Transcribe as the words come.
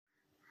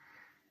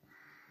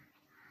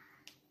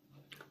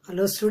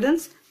Hello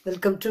students,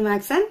 welcome to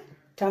Max and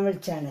Tamil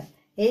channel.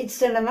 8th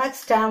standard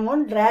Max Term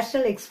 1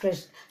 Rational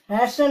Expression,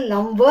 Rational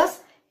Numbers,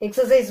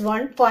 Exercise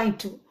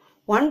 1.2.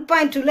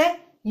 1.2 le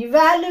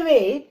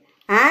evaluate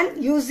and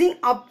using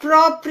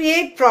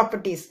appropriate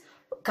properties.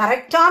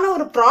 கரெக்டான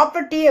ஒரு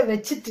ப்ராப்பர்ட்டியை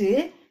வச்சுட்டு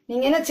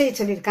நீங்க என்ன செய்ய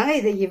சொல்லியிருக்காங்க,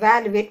 இதை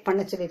இவாலுவேட்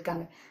பண்ண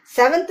சொல்லியிருக்காங்க.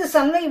 7th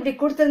சம்ல இப்படி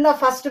கொடுத்திருந்தா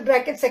first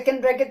bracket, second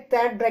bracket,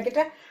 third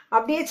பிராக்கெட்டை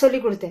அப்படியே சொல்லி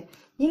கொடுத்தேன்.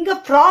 இங்க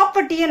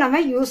ப்ராப்பர்ட்டியை நம்ம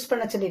யூஸ்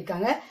பண்ண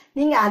சொல்லியிருக்காங்க.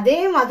 நீங்க அதே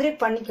மாதிரி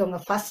பண்ணிக்கோங்க.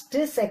 ஃபர்ஸ்ட்,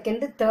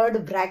 செகண்ட், தேர்ட்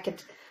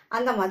பிராக்கெட்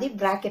அந்த மாதிரி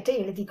பிராக்கெட்டை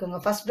எழுதிக்கோங்க.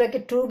 First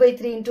bracket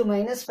 2/3 into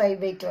minus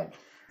 5/12.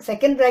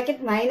 Second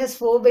bracket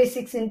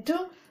 -4/6 into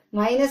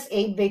minus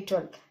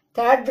 8/12.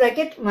 Third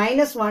bracket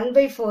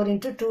 -1/4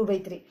 into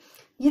 2/3.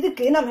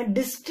 இதுக்கு நம்ம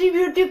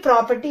டிஸ்ட்ரிபியூட்டிவ்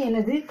ப்ராப்பர்ட்டி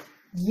என்னது?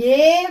 A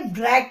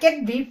bracket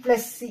B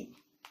plus C.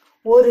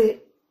 ஒரு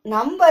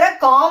நம்பரை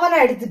காமனா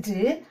எடுத்துட்டு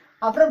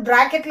அப்புறம்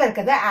பிராக்கெட்ல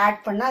இருக்கதை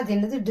ஆட் பண்ணா அது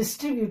என்னது?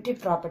 Distributive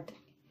property.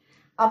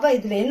 அப்ப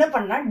இதுல என்ன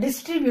பண்ணா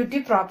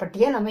டிஸ்ட்ரிபியூட்டிவ்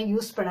ப்ராப்பர்ட்டியை நம்ம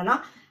யூஸ்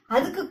பண்ணலாம்.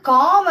 அதுக்கு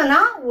காமனா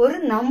ஒரு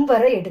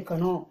நம்பரை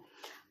எடுக்கணும்.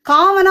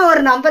 காமனா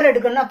ஒரு நம்பர்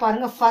எடுக்கணும்னா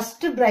பாருங்க,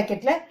 ஃபர்ஸ்ட்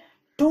பிராக்கெட்ல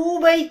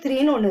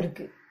 2/3 ஒன்னு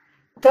இருக்கு,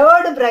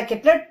 தேர்ட்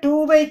பிராக்கெட்ல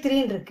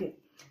 2/3 இருக்கு,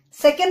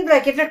 செகண்ட்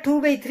பிராக்கெட்ல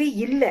 2/3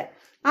 இல்ல.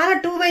 ஆனா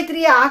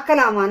 2/3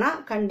 ஆக்கலாமானா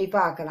கண்டிப்பா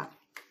ஆக்கலாம்.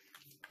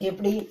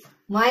 எப்படி?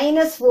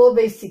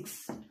 -4/6.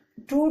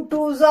 2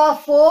 2s are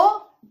 4,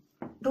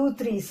 2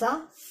 3s are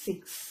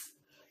 6.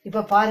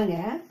 இப்ப பாருங்க,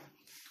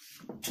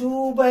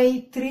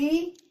 2/3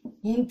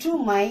 into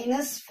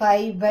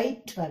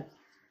 -5/12.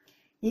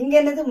 இங்க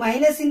என்னது?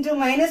 மைனஸ் இன்டு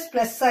மைனஸ்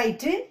பிளஸ்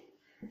ஆயிட்டு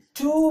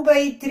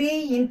 2/3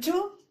 into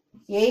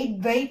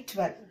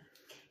 8/12.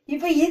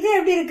 இப்ப இது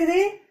எப்படி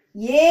இருக்குது?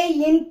 A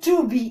into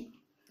B.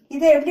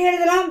 இதை எப்படி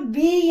எழுதலாம்? B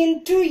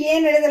into A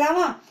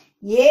எழுதலாமா?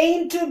 A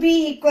into B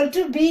equal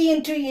to B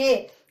into A.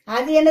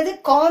 அது என்னது?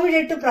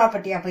 Commutative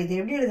property. அப்ப இது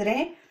எப்படி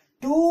எழுதுறேன்?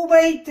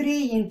 2/3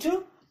 into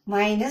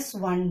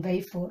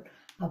 -1/4.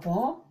 அப்போ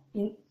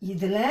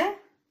இதுல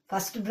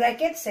first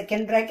bracket,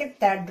 second bracket,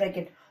 third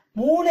bracket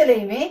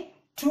மூணுலையுமே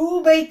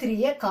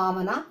 2/3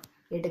 காமனா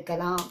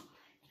எடுக்கலாம்.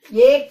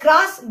 A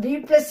cross B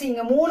plus C.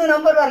 இங்க மூணு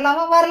நம்பர்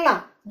வரலாமா?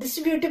 வரலாம்.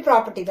 டிஸ்ட்ரிபியூட்டிவ்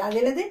ப்ராப்பர்ட்டி தான். அது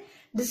என்னது?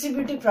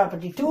 Distributive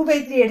property.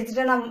 2/3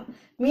 எடுத்துட்டா நம்ம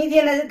மீதி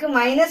என்னதுக்கு?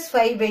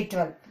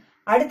 -5/12.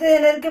 அடுத்தது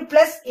என்ன இருக்கு?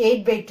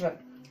 +8/12.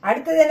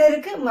 அடுத்தது என்ன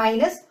இருக்கு?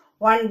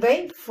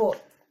 -1/4.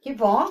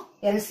 இப்போ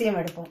எல்சிஎம்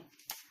எடுப்போம்.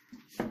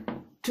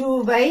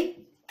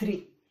 2/3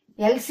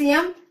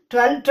 எல்சிஎம்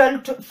 12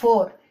 12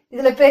 4.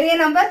 இதுல பெரிய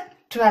நம்பர்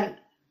 12.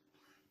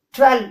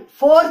 12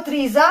 4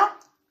 3s are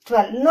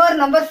 12. இன்னொரு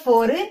நம்பர்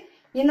 4,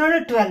 இன்னொன்னு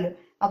 12.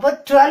 அப்போ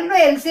 12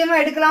 எல்சிஎம்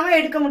எடுக்கலாமா?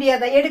 எடுக்க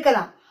முடியாதா?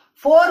 எடுக்கலாம்.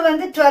 4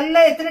 வந்து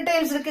 12 எத்தனை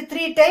டைம்ஸ் இருக்கு?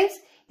 3 டைம்ஸ்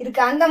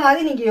இருக்கு. அந்த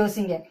மாதிரி நீங்க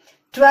யோசிங்க.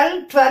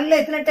 12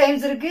 எத்தனை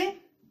டைம்ஸ் இருக்கு?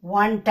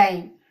 1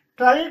 டைம்.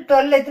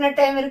 12 எத்தனை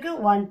டைம் இருக்கு?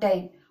 1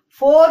 டைம்.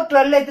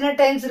 4 எத்தனை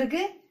டைம்ஸ்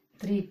இருக்கு?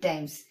 3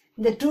 டைம்ஸ்.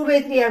 இந்த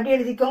 2/3 எப்படி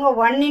எழுதிக்கோங்க?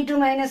 1 into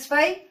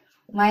 -5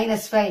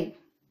 -5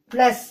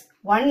 plus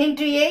 1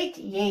 into 8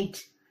 8.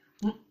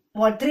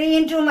 3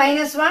 into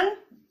 -1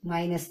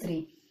 -3.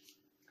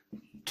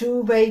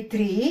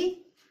 2/3.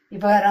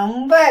 இப்ப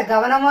ரொம்ப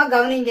கவனமா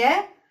கவனிங்க.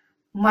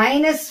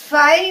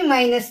 -5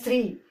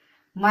 -3.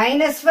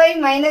 -5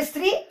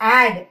 -3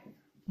 add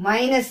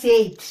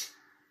 -8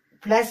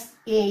 plus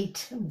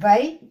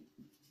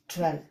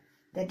 8/12.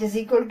 That is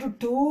equal to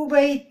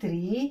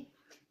 2/3.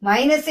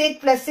 -8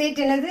 plus 8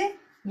 என்னது?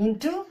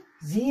 into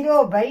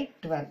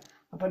 0/12.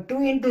 அப்ப 2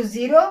 into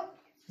 0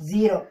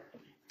 0.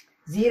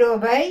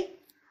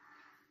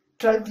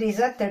 0/12 3s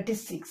are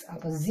 36.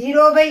 அப்ப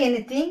 0 by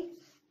anything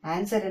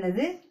ஆன்சர்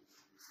என்னது?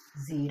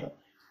 0.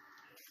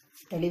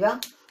 தெளிவா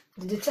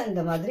புரிஞ்சுச்சா?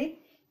 இந்த மாதிரி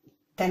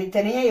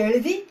தனித்தனியா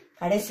எழுதி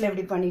கடைசியில்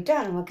எப்படி பண்ணிட்டா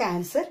நமக்கு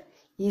ஆன்சர்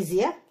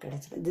ஈஸியா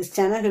கிடைச்சிடும். This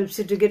channel helps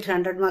you to get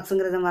 100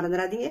 மார்க்ஸ்ங்கிறத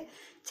மறந்துடாதீங்க.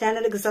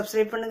 சேனலுக்கு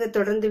சப்ஸ்கிரைப் பண்ணுங்க.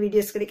 தொடர்ந்து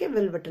வீடியோஸ் கிடைக்க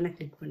பெல் பட்டனை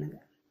கிளிக் பண்ணுங்க.